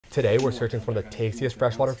Today we're searching for the tastiest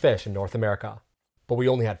freshwater fish in North America, but we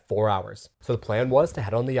only had 4 hours, so the plan was to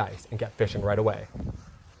head on the ice and get fishing right away.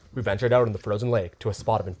 We ventured out in the frozen lake to a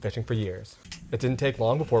spot I've been fishing for years. It didn't take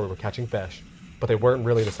long before we were catching fish, but they weren't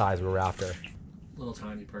really the size we were after. Little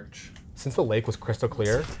tiny perch. Since the lake was crystal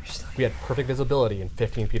clear, we had perfect visibility in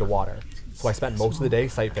 15 feet of water, so I spent most of the day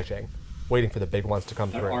sight fishing, waiting for the big ones to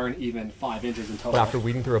come There through. aren't even 5 inches in total. But after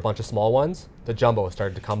weeding through a bunch of small ones, the jumbos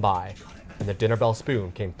started to come by, and the dinnerbell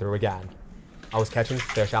spoon came through again. I was catching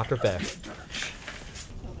fish after fish.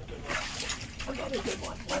 Another good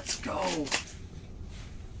one. Let's go.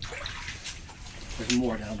 There's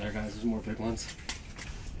more down there, guys. There's more big ones.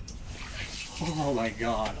 Oh my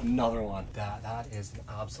god, another one. That is an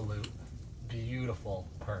absolute beautiful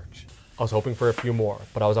perch. I was hoping for a few more,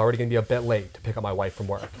 but I was already going to be a bit late to pick up my wife from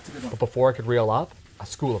work. But before I could reel up, a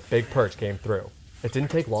school of big perch came through. It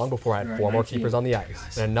didn't take long before I had 4 more keepers on the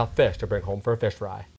ice and enough fish to bring home for a fish fry.